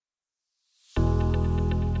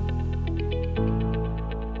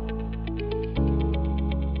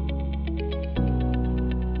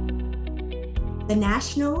The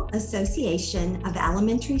National Association of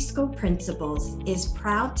Elementary School Principals is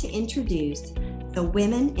proud to introduce the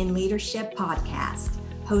Women in Leadership podcast,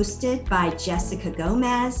 hosted by Jessica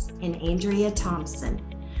Gomez and Andrea Thompson.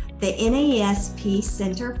 The NASP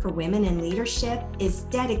Center for Women in Leadership is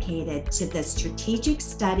dedicated to the strategic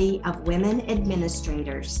study of women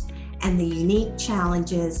administrators and the unique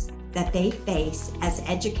challenges that they face as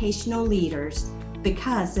educational leaders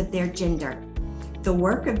because of their gender. The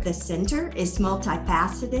work of the center is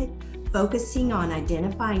multifaceted, focusing on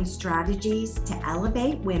identifying strategies to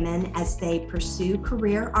elevate women as they pursue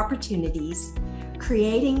career opportunities,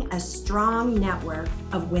 creating a strong network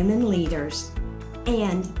of women leaders,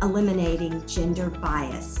 and eliminating gender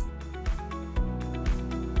bias.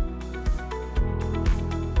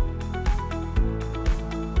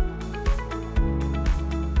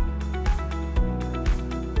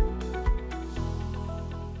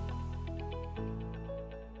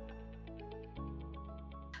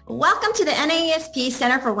 Welcome to the NASP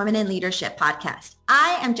Center for Women in Leadership podcast.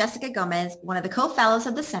 I am Jessica Gomez, one of the co-fellows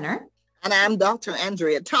of the center. And I'm Dr.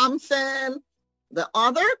 Andrea Thompson, the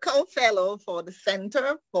other co-fellow for the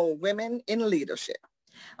Center for Women in Leadership.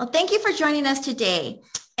 Well, thank you for joining us today.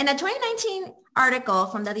 In a 2019 article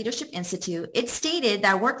from the Leadership Institute, it stated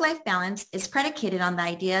that work-life balance is predicated on the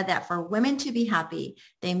idea that for women to be happy,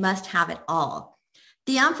 they must have it all.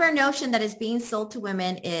 The unfair notion that is being sold to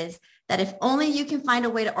women is that if only you can find a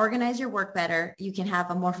way to organize your work better, you can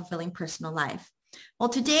have a more fulfilling personal life. Well,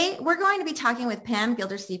 today we're going to be talking with Pam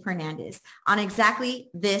Gildersleeve-Hernandez on exactly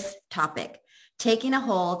this topic, taking a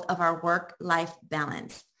hold of our work-life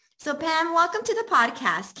balance. So Pam, welcome to the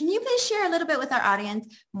podcast. Can you please share a little bit with our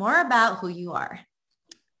audience more about who you are?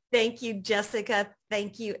 Thank you, Jessica.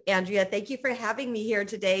 Thank you, Andrea. Thank you for having me here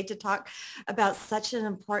today to talk about such an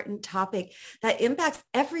important topic that impacts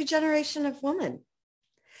every generation of women.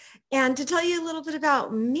 And to tell you a little bit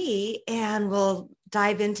about me, and we'll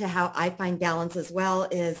dive into how I find balance as well,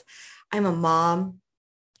 is I'm a mom,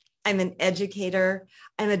 I'm an educator,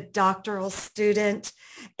 I'm a doctoral student,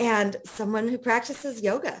 and someone who practices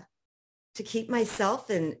yoga to keep myself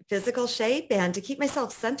in physical shape and to keep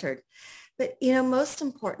myself centered. But, most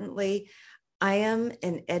importantly, I am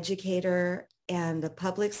an educator and a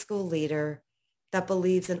public school leader that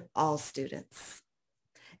believes in all students.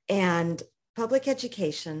 And public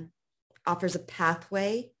education offers a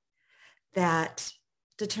pathway that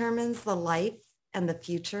determines the life and the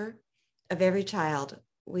future of every child.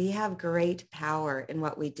 We have great power in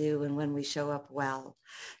what we do and when we show up well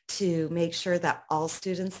to make sure that all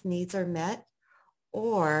students' needs are met,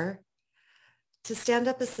 or to stand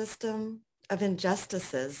up a system of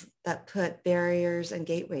injustices that put barriers and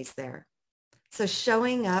gateways there. So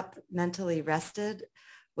showing up mentally rested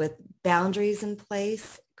with boundaries in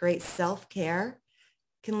place, great self-care,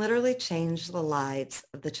 can literally change the lives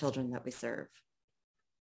of the children that we serve.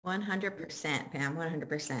 100%, Pam,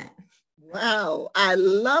 100%. Wow, I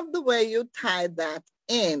love the way you tied that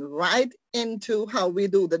in right into how we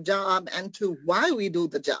do the job and to why we do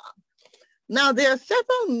the job. Now, there are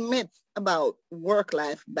several myths about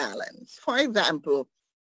work-life balance. For example,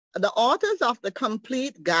 the authors of the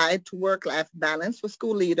Complete Guide to Work-Life Balance for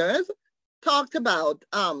School Leaders talked about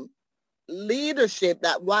leadership,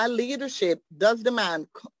 that while leadership does demand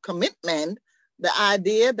commitment, the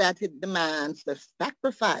idea that it demands the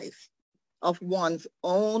sacrifice of one's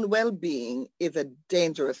own well-being is a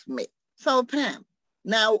dangerous myth. So Pam,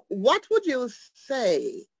 now what would you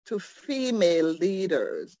say to female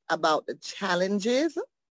leaders about the challenges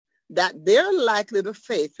that they're likely to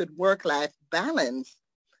face with work-life balance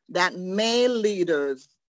that male leaders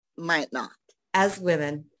might not? As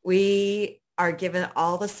women, we are given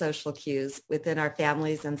all the social cues within our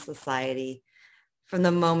families and society from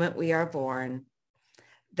the moment we are born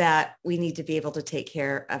that we need to be able to take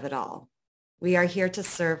care of it all. We are here to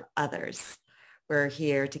serve others. We're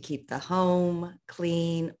here to keep the home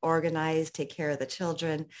clean, organized, take care of the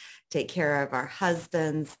children, take care of our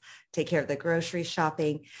husbands, take care of the grocery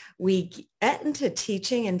shopping. We get into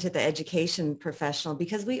teaching, into the education professional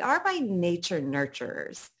because we are by nature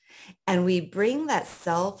nurturers. And we bring that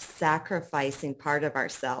self-sacrificing part of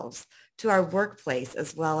ourselves to our workplace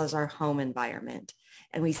as well as our home environment.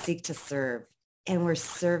 And we seek to serve. And we're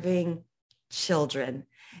serving children.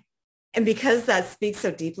 And because that speaks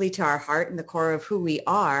so deeply to our heart and the core of who we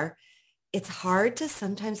are, it's hard to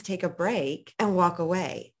sometimes take a break and walk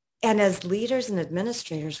away. And as leaders and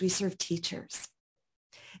administrators, we serve teachers.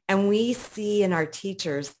 And we see in our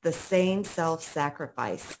teachers the same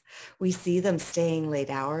self-sacrifice. We see them staying late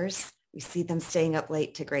hours. We see them staying up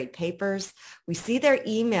late to grade papers. We see their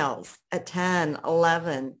emails at 10,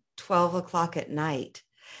 11, 12 o'clock at night.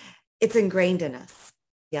 It's ingrained in us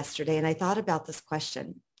yesterday. And I thought about this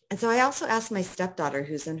question. And so I also asked my stepdaughter,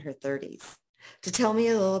 who's in her 30s, to tell me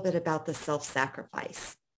a little bit about the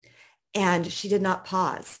self-sacrifice. And she did not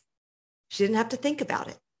pause. She didn't have to think about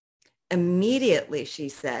it. Immediately, she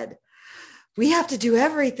said, we have to do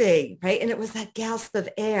everything, right? And it was that gasp of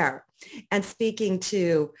air. And speaking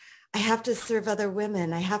to, I have to serve other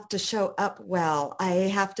women. I have to show up well. I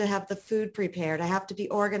have to have the food prepared. I have to be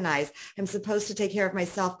organized. I'm supposed to take care of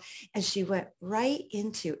myself. And she went right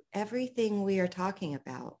into everything we are talking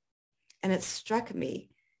about. And it struck me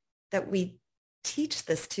that we teach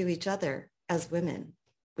this to each other as women.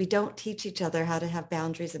 We don't teach each other how to have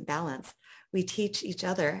boundaries and balance. We teach each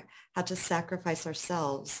other how to sacrifice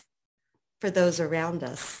ourselves for those around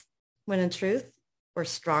us, when in truth, we're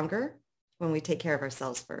stronger when we take care of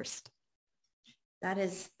ourselves first. That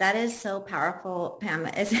is so powerful, Pam.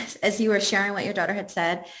 As you were sharing what your daughter had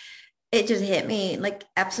said, it just hit me like,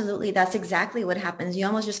 absolutely, that's exactly what happens. You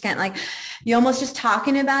almost just can't you almost just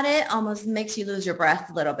talking about it almost makes you lose your breath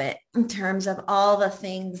a little bit in terms of all the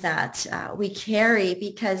things that we carry,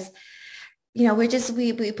 because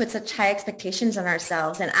we put such high expectations on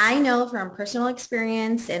ourselves. And I know from personal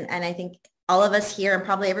experience, and I think all of us here and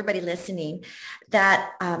probably everybody listening,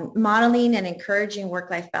 that modeling and encouraging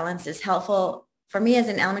work-life balance is helpful for me as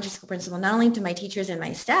an elementary school principal, not only to my teachers and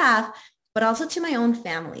my staff, but also to my own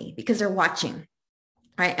family, because they're watching,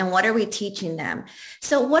 right? And what are we teaching them?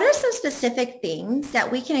 So what are some specific things that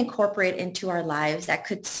we can incorporate into our lives that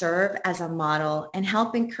could serve as a model and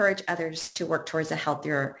help encourage others to work towards a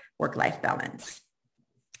healthier work-life balance?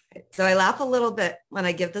 So I laugh a little bit when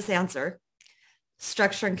I give this answer.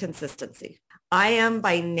 Structure and consistency. I am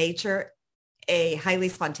by nature a highly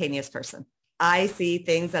spontaneous person. I see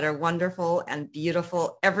things that are wonderful and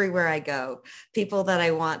beautiful everywhere I go, people that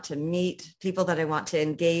I want to meet, people that I want to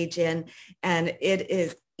engage in, and it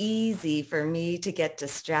is easy for me to get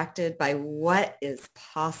distracted by what is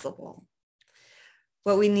possible.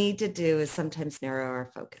 What we need to do is sometimes narrow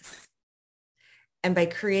our focus. And by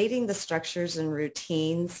creating the structures and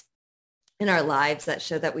routines in our lives that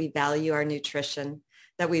show that we value our nutrition,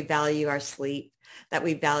 that we value our sleep, that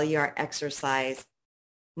we value our exercise,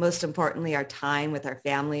 most importantly, our time with our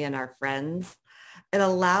family and our friends, it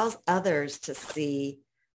allows others to see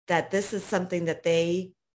that this is something that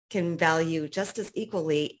they can value just as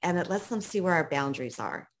equally, and it lets them see where our boundaries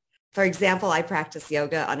are. For example, I practice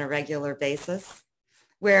yoga on a regular basis,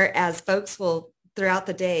 whereas folks will throughout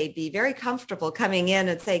the day be very comfortable coming in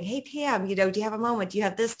and saying, hey, Pam, do you have a moment? Do you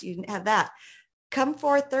have this? Do you have that? Come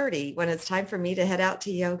 4:30 when it's time for me to head out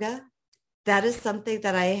to yoga. That is something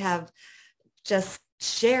that I have just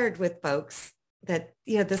shared with folks that,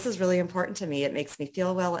 this is really important to me. It makes me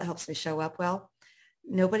feel well. It helps me show up well.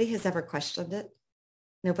 Nobody has ever questioned it.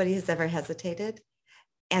 Nobody has ever hesitated.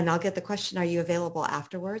 And I'll get the question, are you available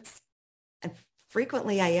afterwards? And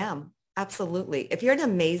frequently I am. Absolutely. If you're an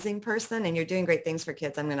amazing person and you're doing great things for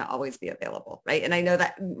kids, I'm going to always be available, right? And I know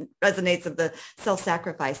that resonates of the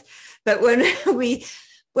self-sacrifice. But when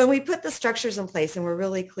we put the structures in place and we're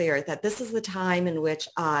really clear that this is the time in which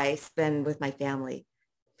I spend with my family,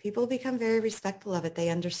 people become very respectful of it. They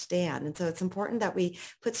understand. And so it's important that we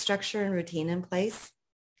put structure and routine in place,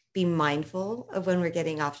 be mindful of when we're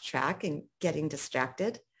getting off track and getting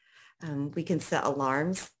distracted. We can set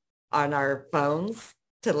alarms on our phones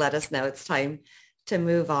to let us know it's time to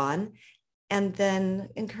move on, and then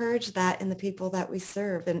encourage that in the people that we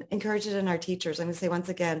serve and encourage it in our teachers. I'm going to say once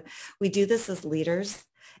again, we do this as leaders.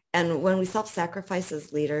 And when we self-sacrifice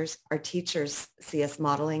as leaders, our teachers see us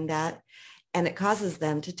modeling that, and it causes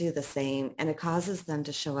them to do the same, and it causes them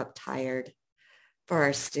to show up tired for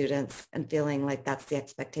our students and feeling like that's the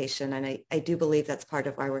expectation. And I do believe that's part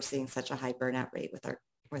of why we're seeing such a high burnout rate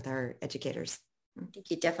with our educators. I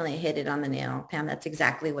think you definitely hit it on the nail, Pam. That's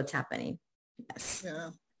exactly what's happening. Yes. Yeah.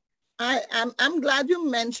 I'm glad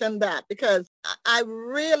you mentioned that, because I've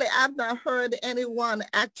not heard anyone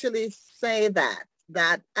actually say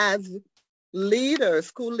that as leaders,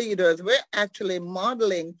 school leaders, we're actually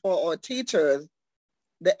modeling for our teachers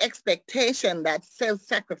the expectation that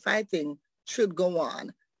self-sacrificing should go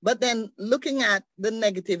on, but then looking at the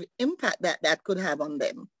negative impact that could have on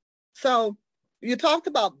them. So you talked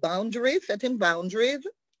about boundaries, setting boundaries,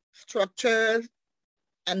 structures,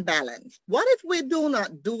 and balance. What if we do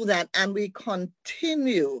not do that and we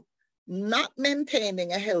continue not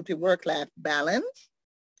maintaining a healthy work-life balance,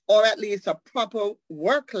 or at least a proper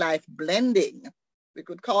work-life blending? We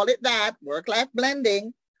could call it that, work-life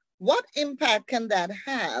blending. What impact can that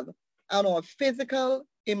have on our physical,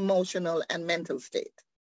 emotional, and mental state?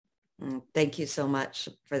 Thank you so much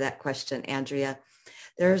for that question, Andrea.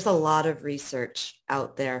 There's a lot of research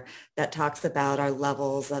out there that talks about our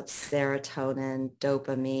levels of serotonin,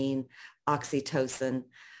 dopamine, oxytocin,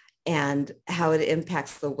 and how it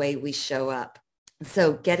impacts the way we show up.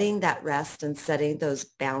 So getting that rest and setting those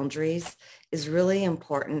boundaries is really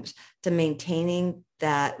important to maintaining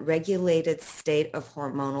that regulated state of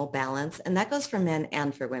hormonal balance. And that goes for men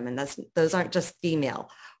and for women. Those aren't just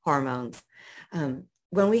female hormones.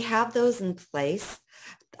 When we have those in place,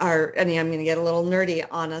 I'm going to get a little nerdy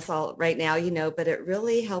on us all right now, but it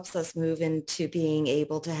really helps us move into being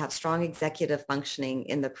able to have strong executive functioning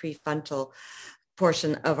in the prefrontal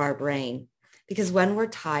portion of our brain. Because when we're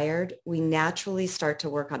tired, we naturally start to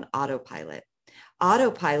work on autopilot.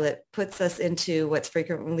 Autopilot puts us into what's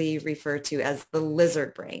frequently referred to as the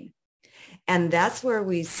lizard brain. And that's where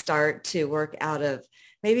we start to work out of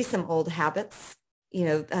maybe some old habits,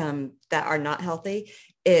 that are not healthy.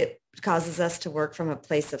 It causes us to work from a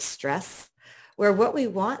place of stress, where what we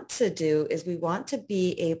want to do is we want to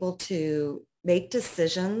be able to make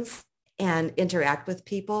decisions and interact with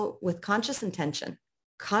people with conscious intention.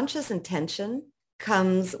 Conscious intention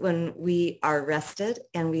comes when we are rested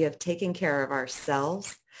and we have taken care of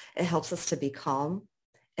ourselves. It helps us to be calm.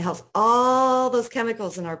 It helps all those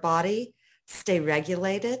chemicals in our body stay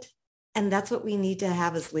regulated. And that's what we need to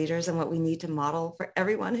have as leaders and what we need to model for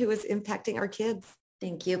everyone who is impacting our kids.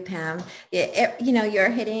 Thank you, Pam. You're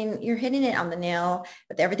hitting it on the nail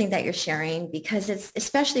with everything that you're sharing, because it's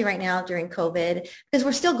especially right now during COVID, because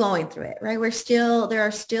we're still going through it, right? There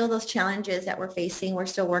are still those challenges that we're facing. We're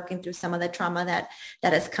still working through some of the trauma that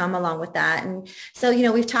has come along with that. And so,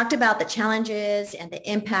 we've talked about the challenges and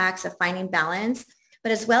the impacts of finding balance,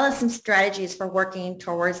 but as well as some strategies for working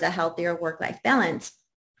towards a healthier work-life balance.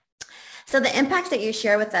 So the impacts that you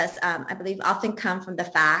share with us, I believe, often come from the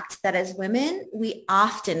fact that as women, we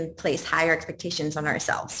often place higher expectations on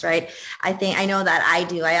ourselves, right? I know that I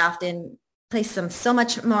do. I often place them so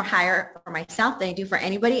much more higher for myself than I do for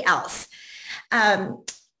anybody else.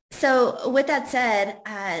 So with that said,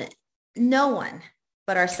 no one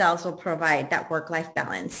but ourselves will provide that work-life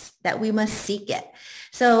balance, that we must seek it.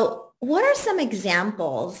 So what are some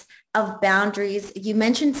examples of boundaries? You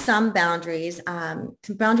mentioned some boundaries and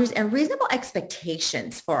reasonable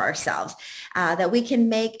expectations for ourselves that we can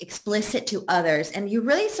make explicit to others. And you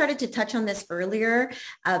really started to touch on this earlier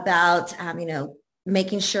about,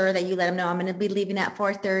 making sure that you let them know I'm going to be leaving at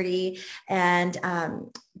 4:30, and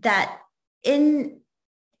that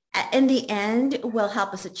in the end will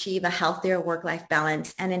help us achieve a healthier work-life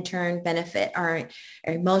balance, and in turn benefit our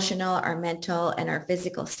emotional, our mental, and our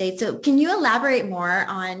physical state. So can you elaborate more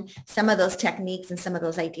on some of those techniques and some of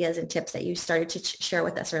those ideas and tips that you started to share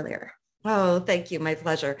with us earlier? Oh, thank you. My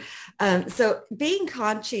pleasure. So being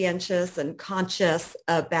conscientious and conscious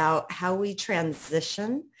about how we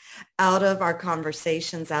transition out of our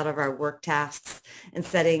conversations, out of our work tasks, and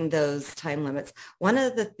setting those time limits. One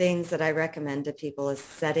of the things that I recommend to people is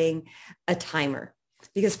setting a timer,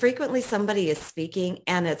 because frequently somebody is speaking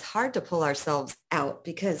and it's hard to pull ourselves out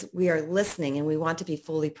because we are listening and we want to be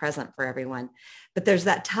fully present for everyone. But there's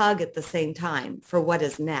that tug at the same time for what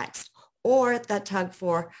is next, or that tug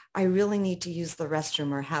for, I really need to use the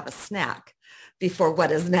restroom or have a snack before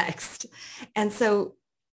what is next. And so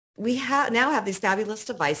we now have these fabulous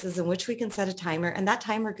devices in which we can set a timer, and that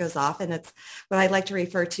timer goes off, and it's what I like to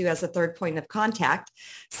refer to as a third point of contact,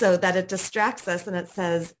 so that it distracts us and it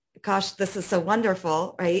says, gosh, this is so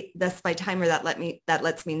wonderful, right? That's my timer that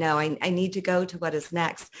lets me know I need to go to what is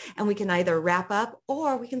next. And we can either wrap up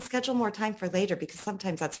or we can schedule more time for later, because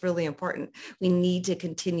sometimes that's really important. We need to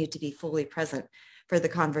continue to be fully present for the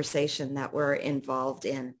conversation that we're involved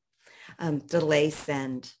in. Delay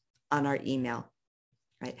send on our email,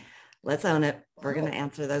 right? Let's own it. We're going to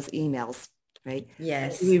answer those emails, right?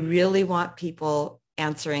 Yes. We really want people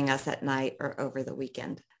answering us at night or over the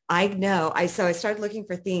weekend. I know. So I started looking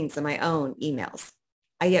for themes in my own emails.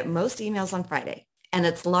 I get most emails on Friday, and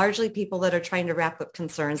it's largely people that are trying to wrap up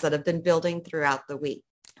concerns that have been building throughout the week.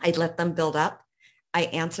 I let them build up. I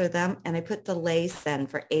answer them, and I put delay send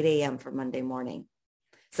for 8 a.m. for Monday morning.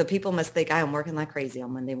 So people must think I'm working like crazy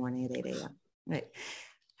on Monday morning at 8 a.m. Right?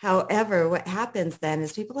 However, what happens then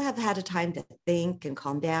is people have had a time to think and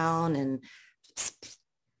calm down and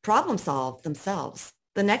problem solve themselves.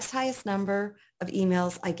 The next highest number of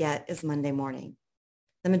emails I get is Monday morning.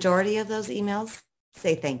 The majority of those emails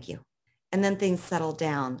say thank you. And then things settle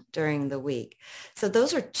down during the week. So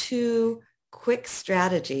those are two quick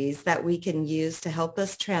strategies that we can use to help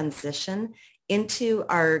us transition into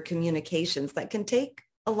our communications that can take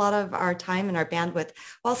a lot of our time and our bandwidth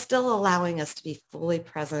while still allowing us to be fully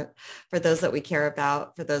present for those that we care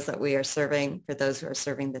about, for those that we are serving, for those who are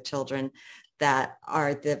serving the children that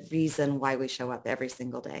are the reason why we show up every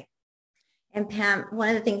single day. And Pam, one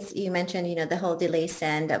of the things you mentioned, the whole delay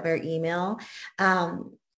send of our email, and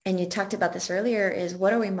you talked about this earlier, is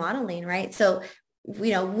what are we modeling, right? So,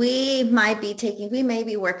 we may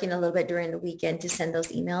be working a little bit during the weekend to send those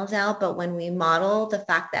emails out, but when we model the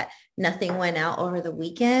fact that nothing went out over the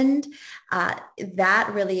weekend,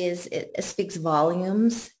 that really it speaks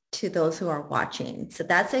volumes to those who are watching. So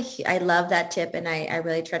I love that tip. And I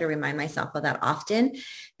really try to remind myself of that often,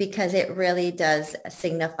 because it really does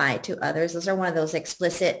signify to others. Those are one of those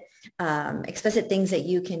explicit things that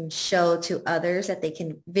you can show to others, that they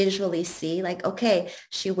can visually see, like, okay,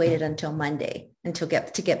 she waited until Monday to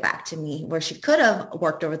get back to me, where she could have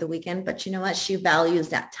worked over the weekend, but you know what? She values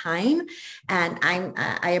that time. And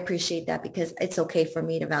I appreciate that, because it's okay for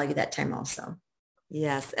me to value that time also.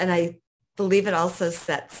 Yes. And I believe it also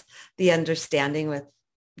sets the understanding with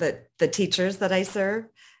the teachers that I serve,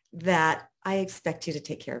 that I expect you to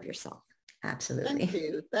take care of yourself. Absolutely.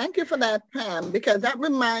 Thank you for that, Pam, because that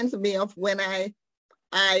reminds me of when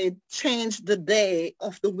I changed the day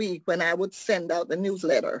of the week when I would send out the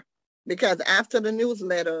newsletter, because after the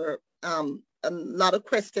newsletter, a lot of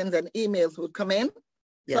questions and emails would come in.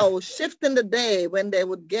 Yes. So shifting the day when they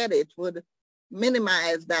would get it would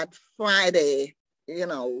minimize that Friday,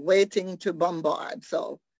 waiting to bombard.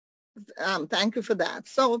 So thank you for that.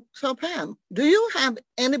 So Pam, do you have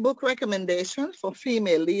any book recommendations for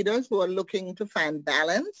female leaders who are looking to find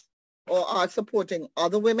balance or are supporting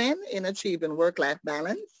other women in achieving work-life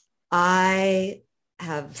balance? I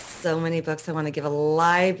have so many books. I want to give a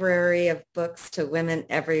library of books to women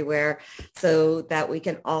everywhere, so that we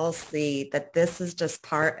can all see that this is just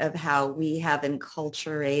part of how we have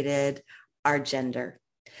enculturated our gender.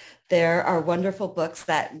 There are wonderful books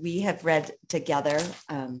that we have read together.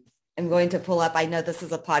 I'm going to pull up, I know this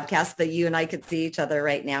is a podcast, but you and I could see each other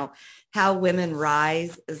right now. How Women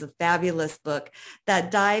Rise is a fabulous book that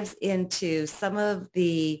dives into some of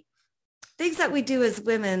the things that we do as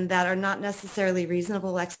women that are not necessarily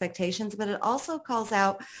reasonable expectations, but it also calls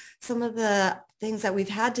out some of the things that we've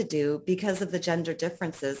had to do because of the gender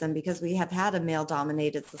differences, and because we have had a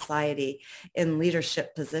male-dominated society in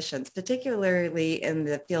leadership positions, particularly in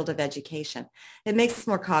the field of education. It makes us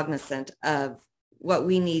more cognizant of what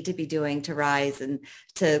we need to be doing to rise and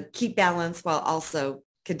to keep balance, while also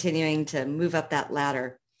continuing to move up that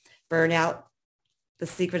ladder. Burnout, The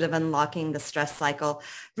Secret of Unlocking the Stress Cycle,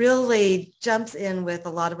 really jumps in with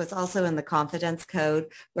a lot of what's also in the Confidence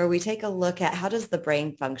Code, where we take a look at how does the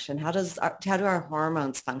brain function, how do our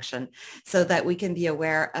hormones function, so that we can be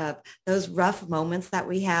aware of those rough moments that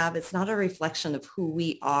we have. It's not a reflection of who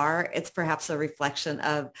we are. It's perhaps a reflection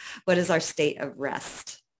of what is our state of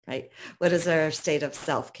rest, right? What is our state of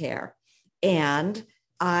self-care? And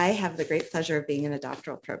I have the great pleasure of being in a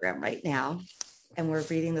doctoral program right now, and we're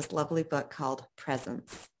reading this lovely book called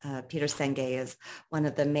Presence. Peter Senge is one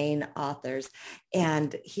of the main authors,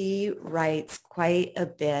 and he writes quite a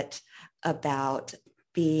bit about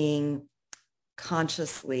being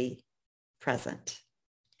consciously present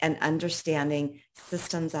and understanding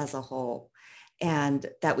systems as a whole, and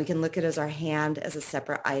that we can look at as our hand as a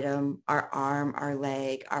separate item, our arm, our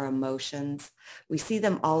leg, our emotions. We see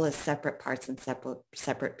them all as separate parts and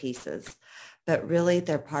separate pieces, but really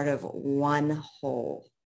they're part of one whole.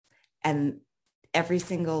 And every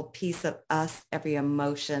single piece of us, every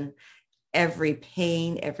emotion, every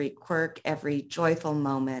pain, every quirk, every joyful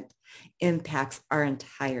moment impacts our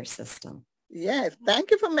entire system. Yes, thank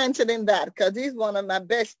you for mentioning that, because he's one of my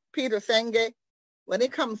best, Peter Senge. When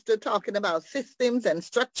it comes to talking about systems and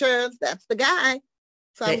structures, that's the guy.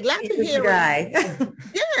 So I'm glad to hear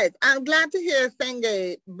Yes, I'm glad to hear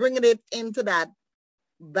Senge bringing it into that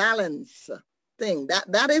balance thing.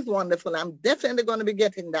 That is wonderful. I'm definitely going to be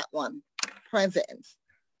getting that one, Presence.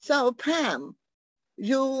 So Pam,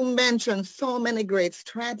 you mentioned so many great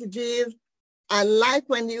strategies. I like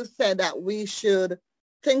when you said that we should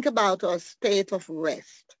think about our state of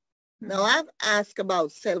rest. Now, I've asked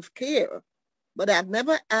about self-care, but I've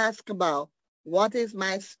never asked about what is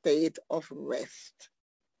my state of rest.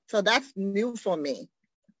 So that's new for me.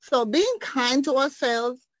 So being kind to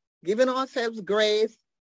ourselves, giving ourselves grace,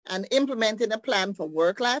 and implementing a plan for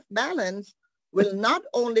work-life balance will not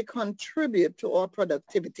only contribute to our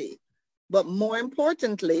productivity, but more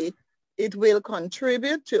importantly, it will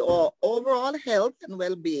contribute to our overall health and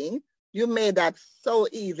well-being. You made that so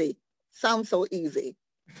easy, sound so easy.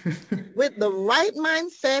 With the right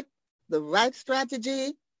mindset, the right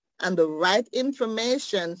strategy, and the right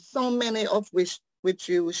information, so many of which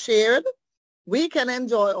you shared, we can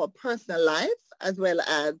enjoy our personal life as well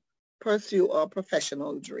as pursue our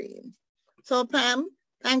professional dreams. So Pam,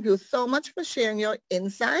 Thank you so much for sharing your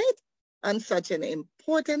insight on such an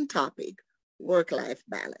important topic, work-life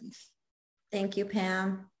balance. Thank you,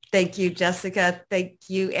 Pam. Thank you, Jessica. Thank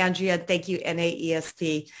you, Andrea. Thank you,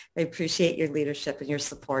 NAESP. I appreciate your leadership and your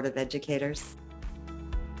support of educators.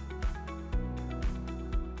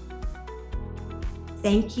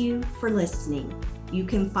 Thank you for listening. You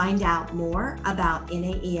can find out more about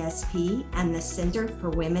NAESP and the Center for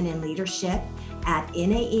Women in Leadership at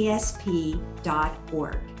naesp.org.